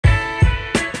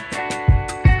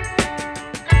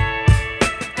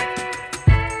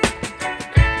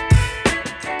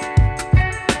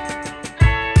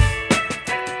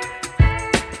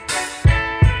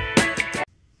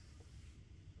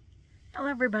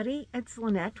everybody, it's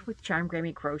Lynette with Charm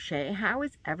Grammy Crochet. How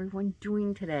is everyone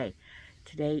doing today?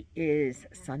 Today is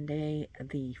Sunday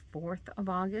the 4th of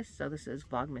August, so this is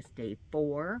Vlogmas Day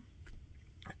 4.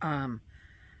 But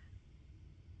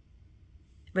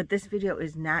this video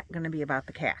is not going to be about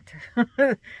the cat.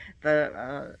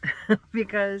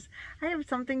 Because I have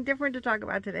something different to talk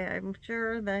about today. I'm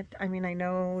sure that, I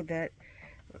know that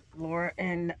Laura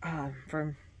and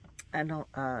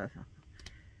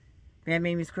Bad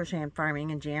Mamie's Crochet and Farming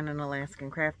and Jan and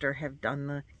Alaskan Crafter have done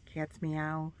the cat's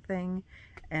meow thing,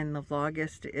 and the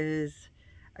Vlogust is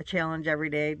a challenge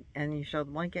every day, and you show the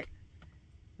blanket.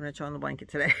 I'm not showing the blanket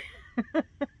today.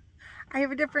 I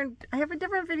have different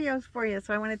videos for you,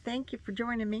 so I want to thank you for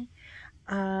joining me,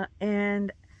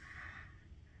 and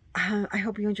I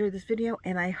hope you enjoyed this video,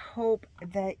 and I hope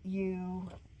that you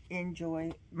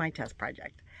enjoy my test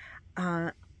project.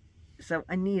 So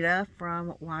Anita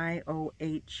from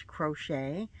YOH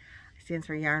Crochet, stands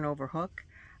for Yarn Over Hook.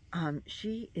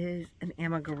 She is an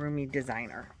amigurumi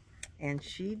designer, and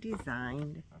she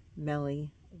designed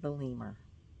Meli the lemur.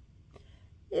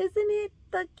 Isn't it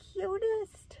the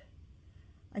cutest?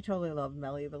 I totally love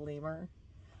Meli the lemur.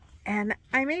 And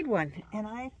I made one, and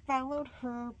I followed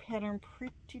her pattern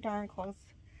pretty darn close.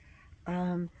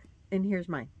 And here's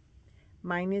mine.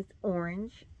 Mine is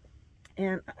orange.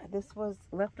 And this was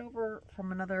left over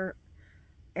from another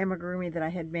amigurumi that I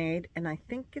had made, and I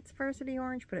think it's varsity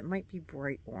orange, but it might be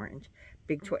bright orange.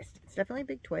 Big twist. It's definitely a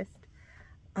big twist.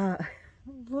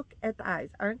 Look at the eyes.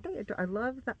 Aren't they? I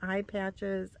love the eye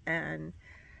patches, and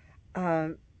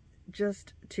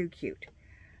just too cute.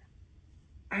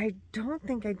 I don't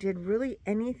think I did really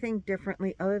anything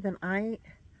differently other than I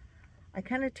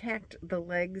kind of tacked the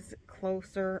legs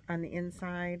closer on the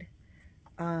inside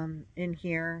in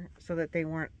here so that they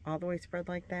weren't all the way spread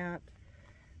like that.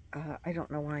 I don't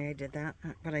know why I did that,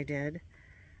 but I did.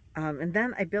 And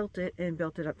then I built it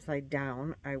upside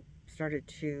down. I started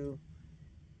to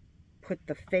put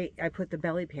I put the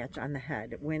belly patch on the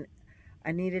head. When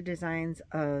Anita designs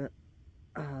an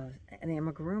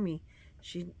amigurumi,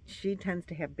 she tends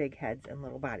to have big heads and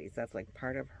little bodies. That's like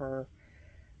part of her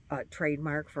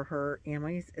trademark for her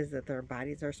amis, is that their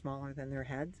bodies are smaller than their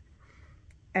heads.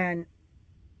 And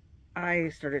I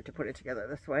started to put it together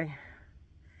this way,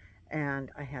 and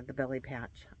I had the belly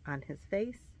patch on his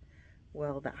face.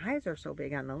 Well, the eyes are so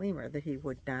big on the lemur that he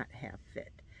would not have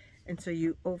fit, and so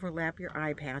you overlap your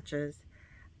eye patches.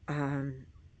 And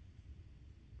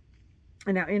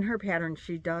now in her pattern,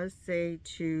 she does say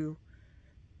to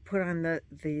put on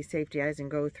the safety eyes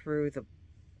and go through the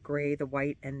gray, the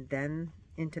white, and then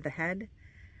into the head.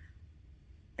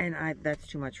 And that's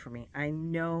too much for me. I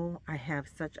know I have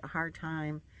such a hard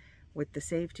time with the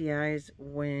safety eyes.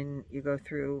 When you go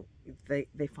through, they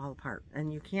fall apart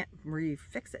and you can't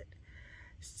refix it.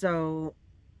 So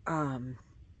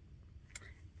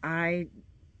I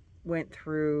went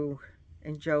through,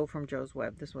 and Jo from Jo's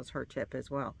Web, this was her tip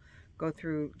as well, go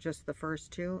through just the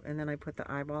first two, and then I put the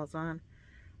eyeballs on.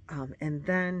 And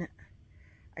then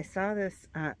I saw this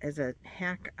as a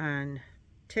hack on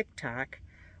TikTok,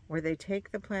 where they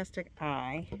take the plastic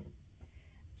eye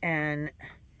and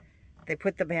they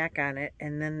put the back on it,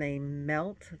 and then they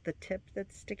melt the tip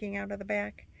that's sticking out of the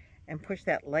back and push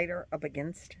that lighter up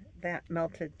against that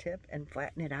melted tip and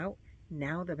flatten it out.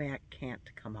 Now the back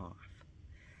can't come off.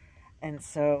 And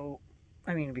so,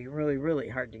 it'd be really, really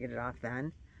hard to get it off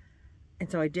then.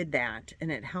 And so I did that,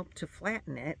 and it helped to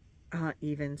flatten it,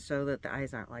 even so that the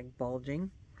eyes aren't like bulging.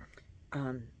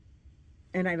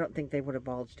 And I don't think they would have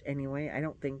bulged anyway. I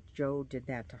don't think Jo did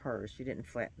that to hers. She didn't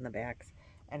flatten the backs,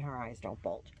 and her eyes don't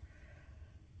bulge.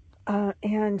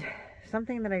 And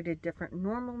something that I did different.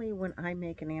 Normally when I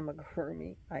make an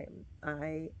amigurumi,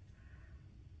 I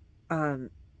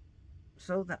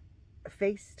sew the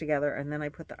face together, and then I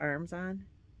put the arms on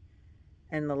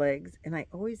and the legs, and I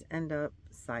always end up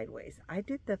sideways. I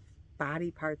did the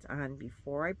body parts on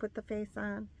before I put the face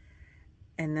on,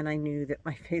 and then I knew that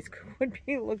my face would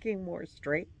be looking more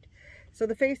straight. So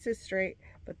the face is straight,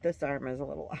 but this arm is a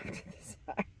little off to the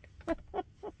side.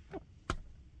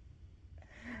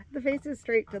 The face is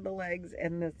straight to the legs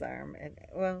and this arm, and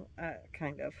well,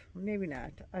 kind of, maybe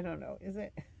not. I don't know. Is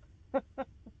it?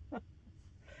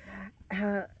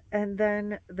 And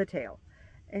then the tail,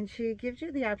 and she gives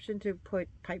you the option to put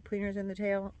pipe cleaners in the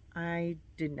tail. I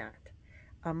did not,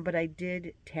 but I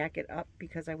did tack it up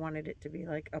because I wanted it to be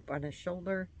like up on his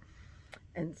shoulder,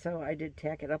 and so I did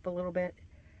tack it up a little bit.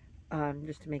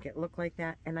 Just to make it look like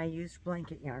that. And I used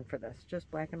blanket yarn for this, just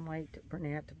black and white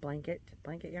Bernat blanket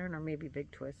yarn, or maybe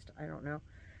Big Twist, I don't know.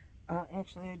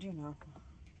 Actually I do know.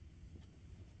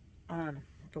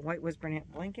 The white was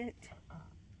Bernat Blanket,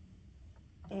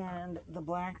 And the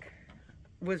black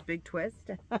was Big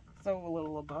Twist. So a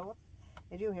little of both.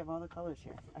 I do have all the colors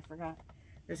here. I forgot.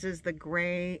 This is the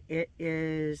gray. It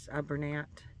is a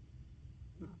Bernat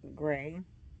gray.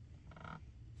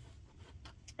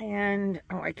 And,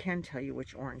 oh, I can tell you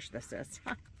which orange this is.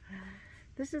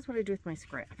 This is what I do with my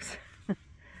scraps.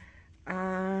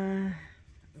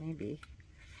 Maybe.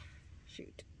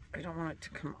 Shoot. I don't want it to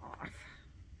come off.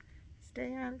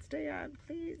 Stay on,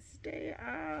 please stay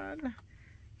on.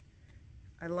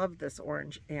 I love this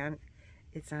orange, and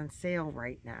it's on sale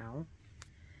right now.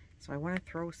 So I want to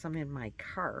throw some in my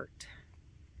cart.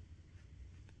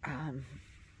 Oh,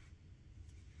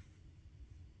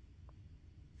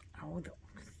 the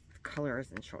color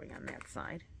isn't showing on that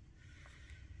side.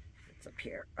 It's up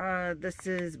here. This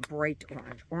is bright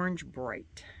orange. Orange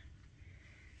Bright.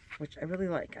 Which I really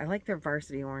like. I like their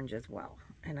varsity orange as well.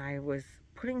 And I was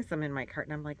putting some in my cart,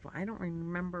 and I'm like, well, I don't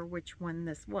remember which one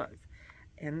this was.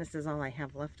 And this is all I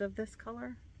have left of this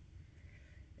color.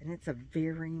 And it's a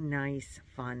very nice,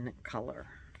 fun color.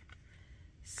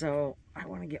 So I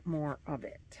want to get more of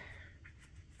it.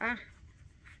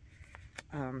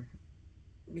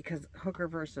 Because hooker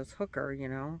versus hooker, you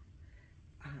know.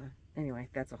 Anyway,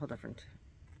 that's a whole different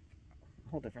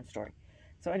story.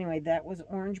 So anyway, that was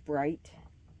Orange Bright.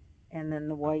 And then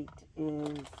the white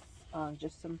is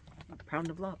just some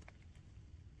Pound of Love.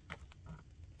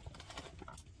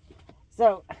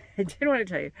 So, I did want to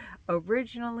tell you,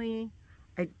 originally,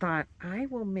 I thought I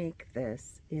will make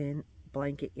this in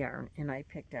blanket yarn. And I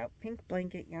picked out pink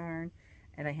blanket yarn,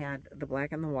 and I had the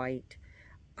black and the white.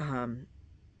 And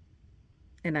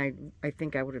I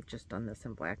think I would have just done this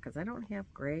in black, because I don't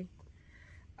have gray.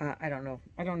 I don't know.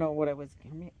 I don't know what I was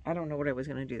going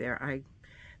to do there.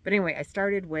 But anyway, I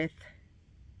started with,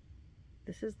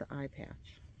 this is the eye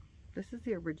patch. This is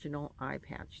the original eye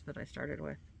patch that I started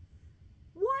with.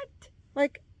 What?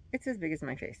 Like, it's as big as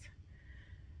my face.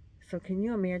 So can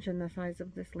you imagine the size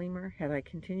of this lemur had I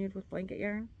continued with blanket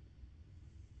yarn?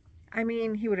 I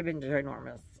mean, he would have been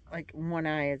ginormous. Like, one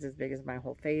eye is as big as my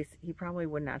whole face. He probably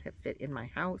would not have fit in my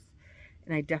house.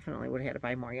 And I definitely would have had to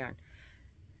buy more yarn.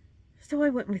 So I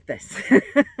went with this.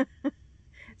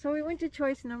 So we went to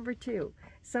choice number 2.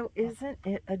 So isn't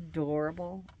it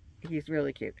adorable? He's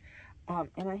really cute.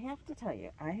 And I have to tell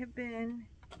you, I have been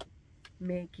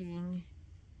making,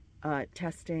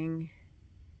 testing,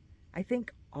 I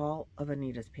think all of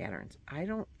Anita's patterns. I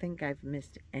don't think I've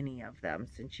missed any of them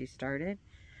since she started.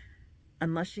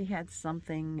 Unless she had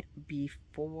something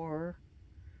before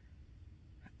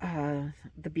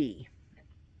the bee.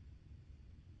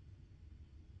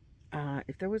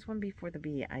 If there was one before the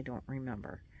bee, I don't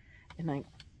remember. And I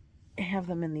have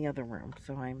them in the other room,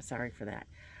 so I'm sorry for that.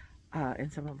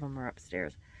 And some of them are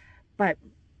upstairs. But,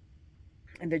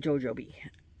 and the JoJo bee.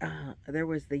 There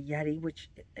was the Yeti, which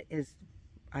is,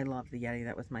 I love the Yeti.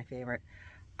 That was my favorite.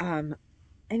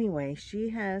 Anyway, she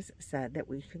has said that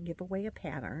we can give away a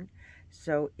pattern.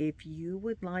 So if you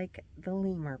would like the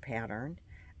Lemur pattern,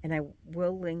 and I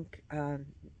will link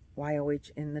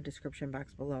YOH in the description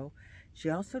box below. She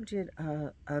also did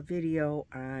a video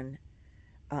on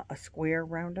a square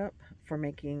roundup for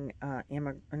making not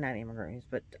amigurumi,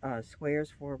 but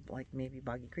squares for like maybe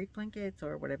Boggy Creek blankets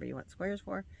or whatever you want squares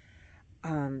for.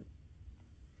 And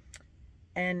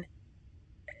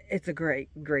it's a great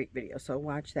video, so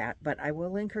watch that. But I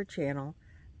will link her channel,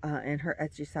 and her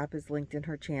Etsy shop is linked in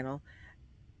her channel.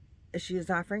 She is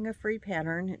offering a free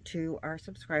pattern to our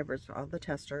subscribers, all the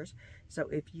testers. So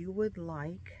if you would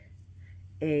like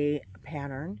a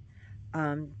pattern,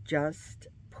 just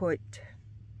put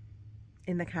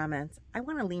in the comments, I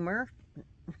want a lemur,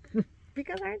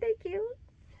 because aren't they cute?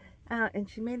 And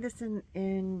she made this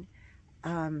in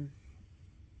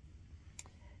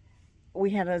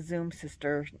we had a Zoom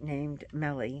sister named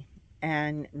Meli,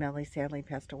 and Meli sadly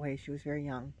passed away. She was very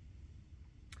young.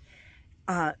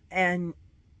 And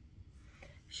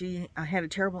she had a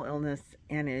terrible illness,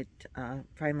 and it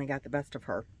finally got the best of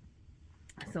her.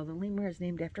 So the lemur is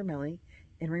named after Meli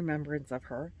in remembrance of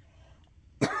her.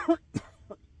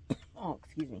 Oh,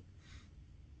 excuse me.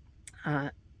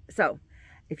 So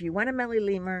if you want a Meli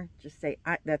lemur, just say,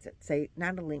 that's it. Say,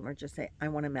 not a lemur, just say, I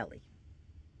want a Meli.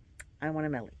 I want a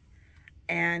Meli.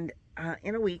 And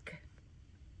in a week,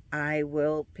 I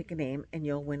will pick a name, and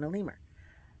you'll win a lemur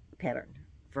pattern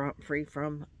free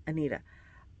from Anita.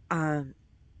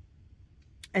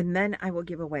 And then I will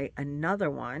give away another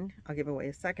one. I'll give away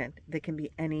a second that can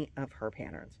be any of her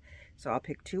patterns. So I'll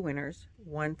pick 2 winners.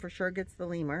 One for sure gets the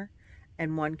lemur,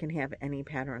 and one can have any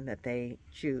pattern that they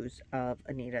choose of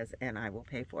Anita's, and I will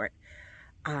pay for it.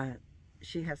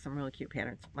 She has some really cute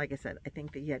patterns. Like I said, I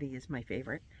think the Yeti is my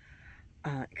favorite.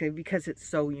 because it's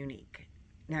so unique.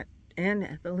 Not,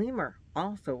 and the Lemur,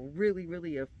 also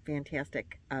really a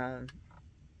fantastic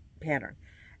pattern.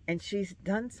 And she's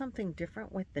done something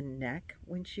different with the neck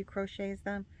when she crochets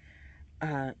them.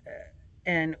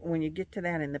 And when you get to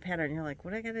that in the pattern, you're like,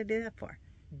 what do I got to do that for?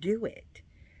 Do it.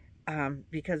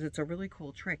 Because it's a really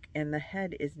cool trick. And the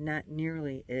head is not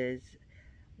nearly as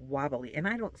wobbly. And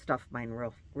I don't stuff mine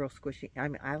real squishy. I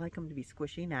mean, I like them to be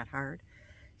squishy, not hard.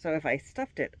 So if I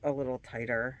stuffed it a little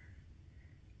tighter,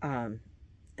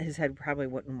 his head probably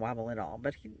wouldn't wobble at all.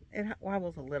 But it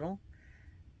wobbles a little.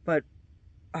 But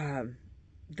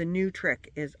the new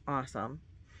trick is awesome.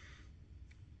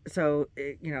 So,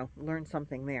 you know, learn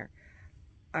something there.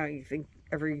 I think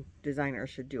every designer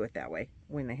should do it that way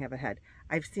when they have a head.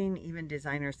 I've seen even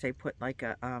designers say put like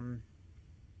a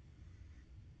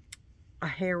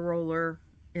hair roller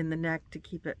in the neck to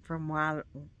keep it from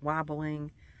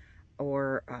wobbling,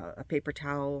 or a paper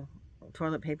towel,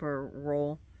 toilet paper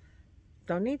roll.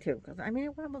 Don't need to, because I mean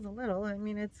it wobbles a little. I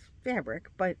mean it's fabric,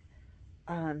 but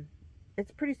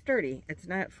it's pretty sturdy. It's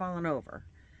not falling over.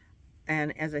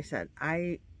 And as I said,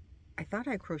 I thought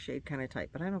I crocheted kind of tight,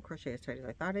 but I don't crochet as tight as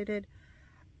I thought I did.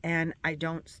 And I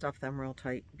don't stuff them real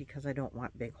tight because I don't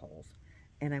want big holes.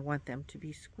 And I want them to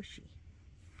be squishy.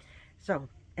 So,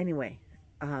 anyway,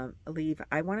 leave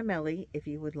I Want a Meli if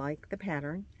you would like the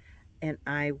pattern. And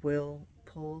I will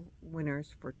pull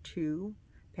winners for 2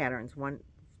 patterns.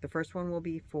 The first one will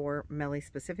be for Meli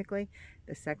specifically.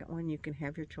 The second one, you can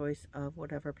have your choice of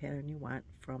whatever pattern you want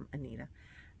from Anita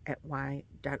at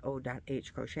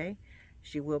y.o.h crochet.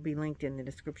 She will be linked in the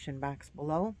description box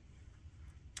below.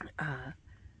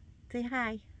 Say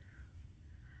hi.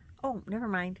 Oh, never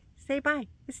mind. Say bye.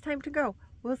 It's time to go.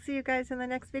 We'll see you guys in the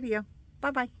next video.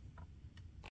 Bye-bye.